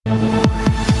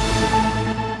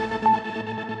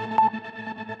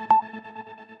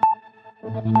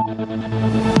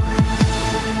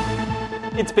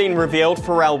It's been revealed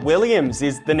Pharrell Williams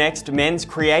is the next men's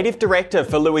creative director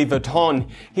for Louis Vuitton.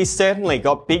 He's certainly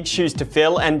got big shoes to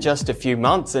fill and just a few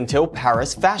months until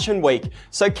Paris Fashion Week.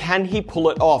 So can he pull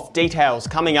it off? Details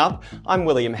coming up. I'm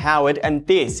William Howard and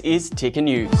this is Ticker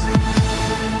News.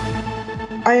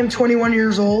 I am 21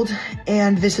 years old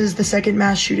and this is the second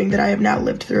mass shooting that I have now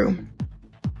lived through.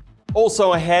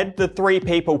 Also ahead, the 3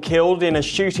 people killed in a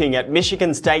shooting at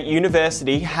Michigan State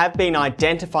University have been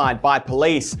identified by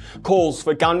police. Calls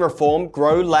for gun reform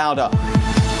grow louder.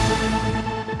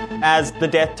 As the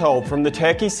death toll from the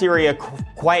Turkey-Syria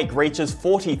quake reaches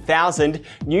 40,000,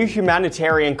 new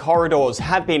humanitarian corridors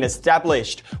have been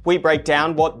established. We break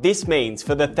down what this means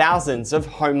for the thousands of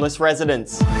homeless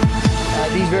residents.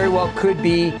 These very well could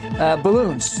be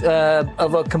balloons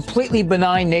of a completely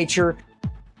benign nature.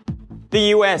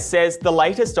 The US says the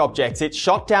latest objects it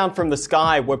shot down from the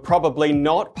sky were probably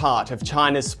not part of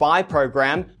China's spy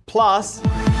program. Plus,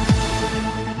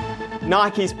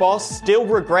 Nike's boss still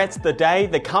regrets the day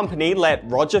the company let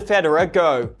Roger Federer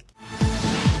go.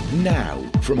 Now,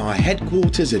 from our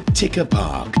headquarters at Ticker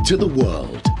Park to the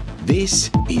world,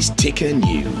 this is Ticker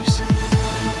News.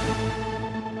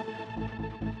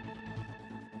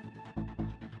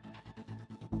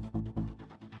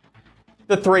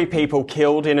 The 3 people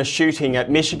killed in a shooting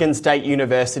at Michigan State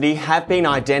University have been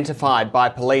identified by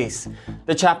police.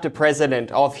 The chapter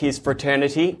president of his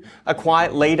fraternity, a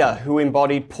quiet leader who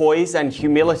embodied poise and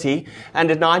humility,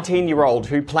 and a 19-year-old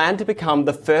who planned to become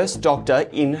the first doctor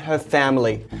in her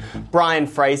family. Brian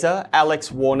Fraser,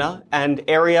 Alex Warner, and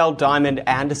Ariel Diamond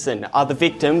Anderson are the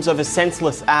victims of a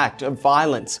senseless act of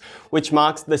violence, which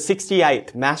marks the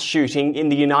 68th mass shooting in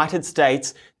the United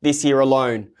States this year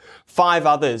alone. 5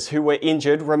 others who were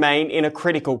injured remain in a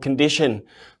critical condition.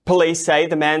 Police say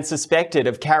the man suspected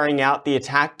of carrying out the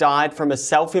attack died from a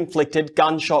self-inflicted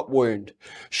gunshot wound.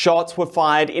 Shots were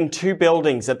fired in 2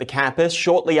 buildings at the campus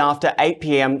shortly after 8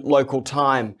 p.m. local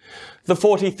time. The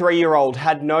 43-year-old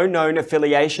had no known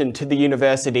affiliation to the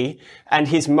university, and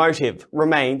his motive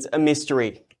remains a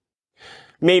mystery.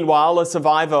 Meanwhile, a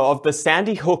survivor of the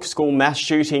Sandy Hook School mass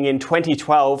shooting in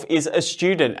 2012 is a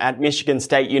student at Michigan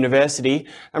State University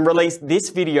and released this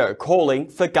video calling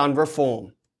for gun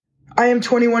reform. I am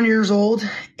 21 years old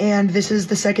and this is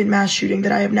the second mass shooting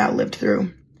that I have now lived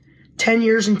through. 10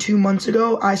 years and 2 months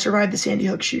ago, I survived the Sandy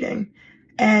Hook shooting.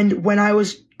 And when I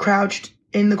was crouched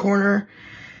in the corner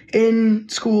in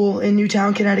school in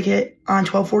Newtown, Connecticut on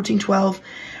 12/14/12,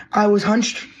 I was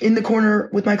hunched in the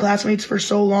corner with my classmates for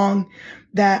so long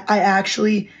that I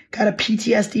actually got a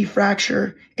PTSD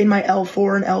fracture in my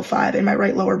L4 and L5 in my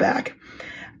right lower back.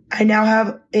 I now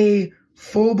have a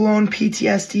full-blown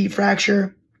PTSD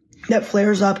fracture that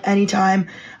flares up anytime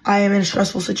I am in a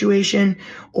stressful situation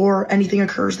or anything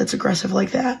occurs that's aggressive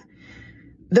like that.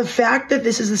 The fact that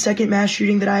this is the second mass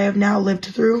shooting that I have now lived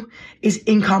through is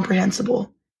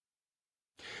incomprehensible.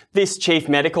 This chief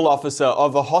medical officer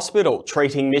of a hospital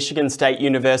treating Michigan State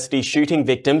University shooting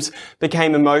victims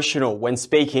became emotional when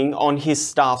speaking on his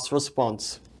staff's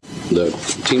response. The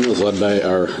team was led by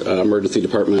our emergency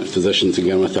department physicians,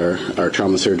 again with our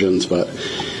trauma surgeons, but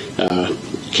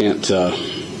can't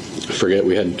forget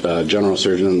we had general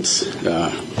surgeons,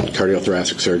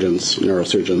 cardiothoracic surgeons,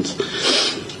 neurosurgeons.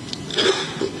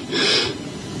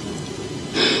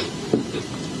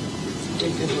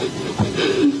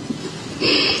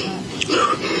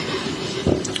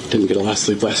 Didn't get a lot of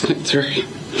sleep last night, sorry.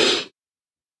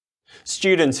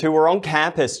 Students who were on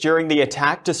campus during the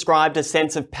attack described a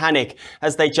sense of panic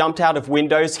as they jumped out of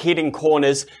windows, hid in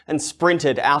corners, and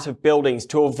sprinted out of buildings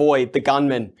to avoid the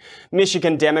gunman.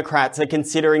 Michigan Democrats are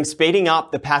considering speeding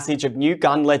up the passage of new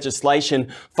gun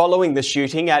legislation following the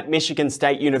shooting at Michigan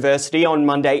State University on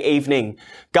Monday evening.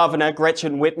 Governor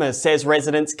Gretchen Whitmer says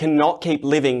residents cannot keep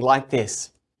living like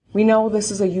this. We know this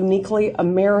is a uniquely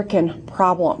American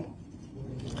problem.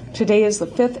 Today is the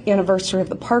 5th anniversary of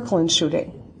the Parkland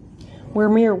shooting. We're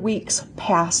mere weeks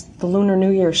past the Lunar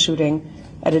New Year shooting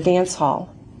at a dance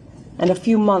hall, and a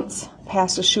few months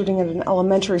past a shooting at an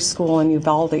elementary school in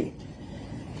Uvalde.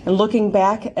 And looking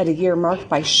back at a year marked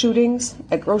by shootings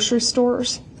at grocery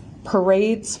stores,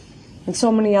 parades, and so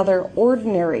many other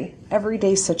ordinary,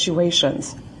 everyday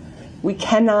situations, we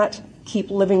cannot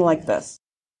keep living like this.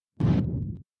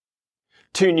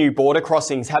 2 new border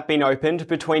crossings have been opened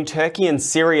between Turkey and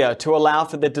Syria to allow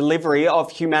for the delivery of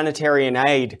humanitarian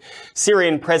aid.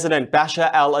 Syrian President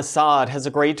Bashar al-Assad has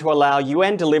agreed to allow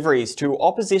UN deliveries to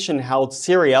opposition-held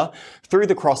Syria through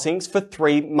the crossings for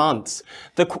 3 months.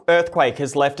 The earthquake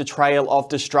has left a trail of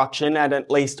destruction and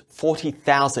at least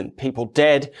 40,000 people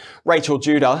dead. Rachel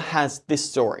Judah has this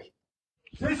story.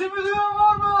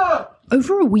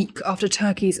 Over a week after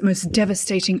Turkey's most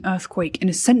devastating earthquake in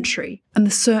a century, and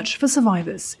the search for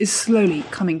survivors is slowly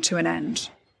coming to an end.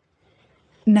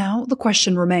 Now the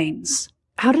question remains,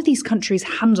 how do these countries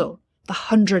handle the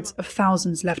hundreds of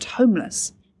thousands left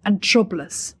homeless and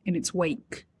jobless in its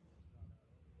wake?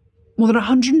 More than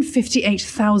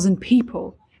 158,000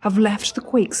 people have left the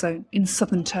quake zone in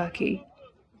southern Turkey.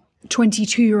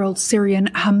 22-year-old Syrian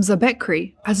Hamza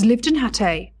Bekri has lived in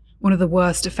Hatay, one of the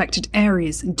worst affected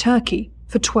areas in Turkey,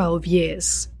 for 12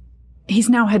 years. He's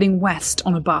now heading west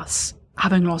on a bus,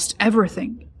 having lost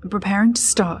everything and preparing to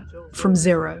start from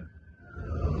zero.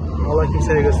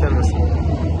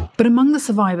 But among the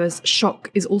survivors, shock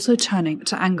is also turning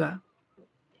to anger.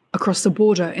 Across the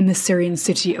border in the Syrian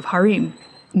city of Harim,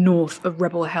 north of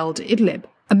rebel-held Idlib,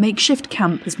 a makeshift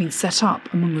camp has been set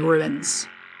up among the ruins.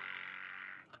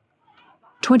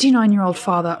 29-year-old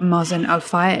father Mazen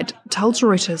Al-Fayed tells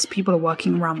Reuters people are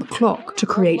working around the clock to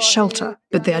create shelter,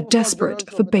 but they are desperate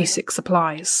for basic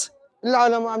supplies. In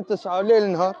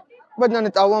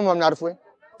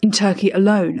Turkey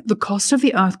alone, the cost of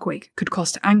the earthquake could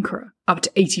cost Ankara up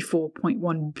to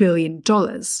 $84.1 billion,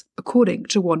 according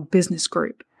to one business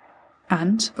group.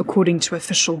 And, according to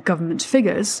official government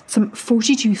figures, some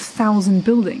 42,000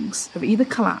 buildings have either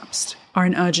collapsed, are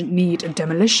in urgent need of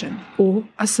demolition, or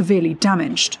are severely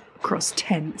damaged across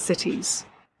 10 cities.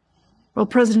 While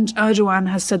President Erdogan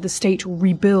has said the state will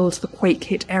rebuild the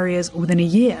quake-hit areas within a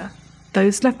year,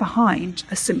 those left behind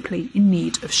are simply in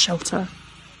need of shelter.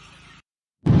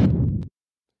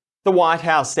 The White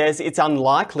House says it's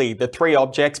unlikely the three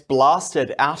objects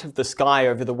blasted out of the sky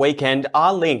over the weekend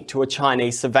are linked to a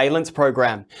Chinese surveillance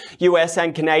program. US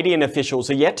and Canadian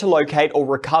officials are yet to locate or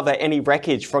recover any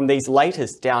wreckage from these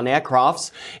latest downed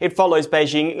aircrafts. It follows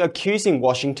Beijing accusing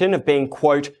Washington of being,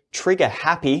 quote, trigger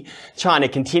happy. China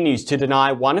continues to deny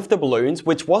one of the balloons,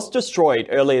 which was destroyed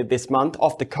earlier this month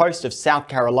off the coast of South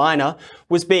Carolina,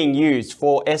 was being used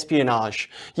for espionage.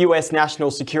 US National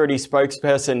Security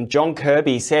spokesperson John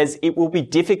Kirby says it will be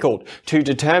difficult to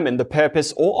determine the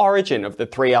purpose or origin of the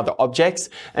three other objects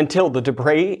until the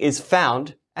debris is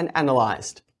found and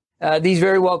analysed. These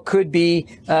very well could be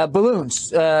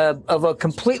balloons of a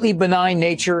completely benign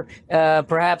nature,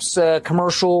 perhaps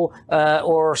commercial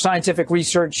or scientific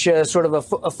research, sort of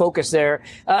a focus there.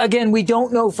 Again, we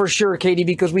don't know for sure, Katie,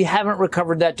 because we haven't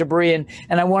recovered that debris,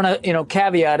 and I want to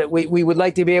caveat it. We would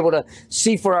like to be able to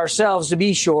see for ourselves to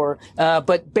be sure,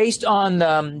 but based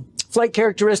on flight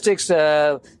characteristics,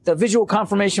 the visual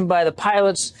confirmation by the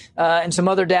pilots, and some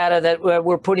other data that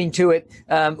we're putting to it,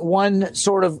 one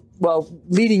sort of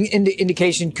leading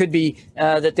indication could be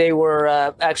that they were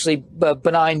actually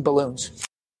benign balloons.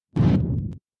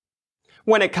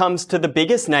 When it comes to the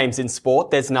biggest names in sport,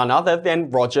 there's none other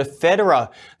than Roger Federer.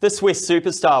 The Swiss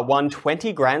superstar won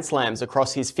 20 Grand Slams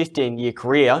across his 15-year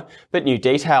career, but new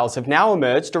details have now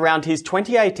emerged around his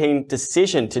 2018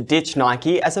 decision to ditch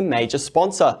Nike as a major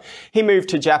sponsor. He moved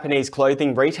to Japanese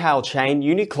clothing retail chain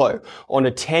Uniqlo on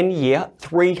a 10-year,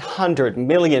 $300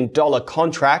 million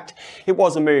contract. It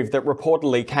was a move that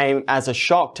reportedly came as a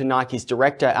shock to Nike's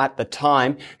director at the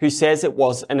time, who says it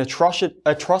was an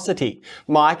atrocity.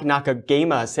 Mike Nakagima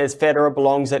says Federer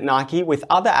belongs at Nike with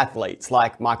other athletes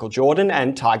like Michael Jordan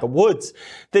and Tiger Woods.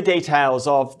 The details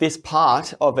of this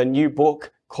part of a new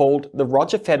book called The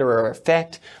Roger Federer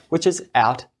Effect, which is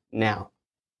out now.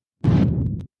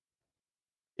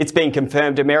 It's been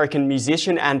confirmed American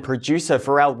musician and producer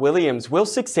Pharrell Williams will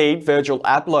succeed Virgil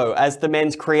Abloh as the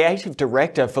men's creative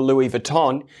director for Louis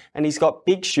Vuitton, and he's got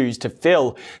big shoes to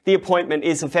fill. The appointment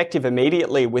is effective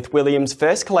immediately, with Williams'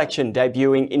 first collection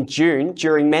debuting in June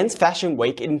during Men's Fashion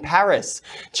Week in Paris.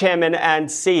 Chairman and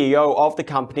CEO of the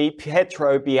company,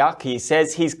 Pietro Bianchi,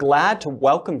 says he's glad to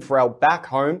welcome Pharrell back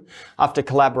home after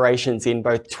collaborations in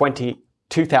both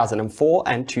 2004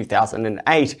 and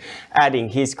 2008, adding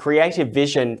his creative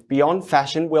vision beyond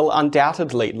fashion will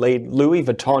undoubtedly lead Louis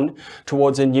Vuitton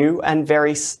towards a new and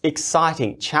very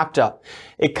exciting chapter.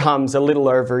 It comes a little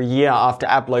over a year after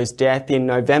Abloh's death in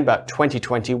November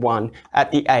 2021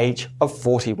 at the age of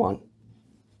 41.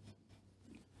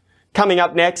 Coming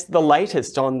up next, the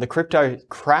latest on the crypto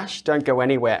crash. Don't go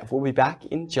anywhere. We'll be back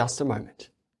in just a moment.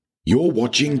 You're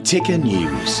watching Ticker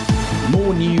News.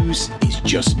 More news is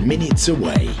just minutes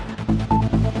away.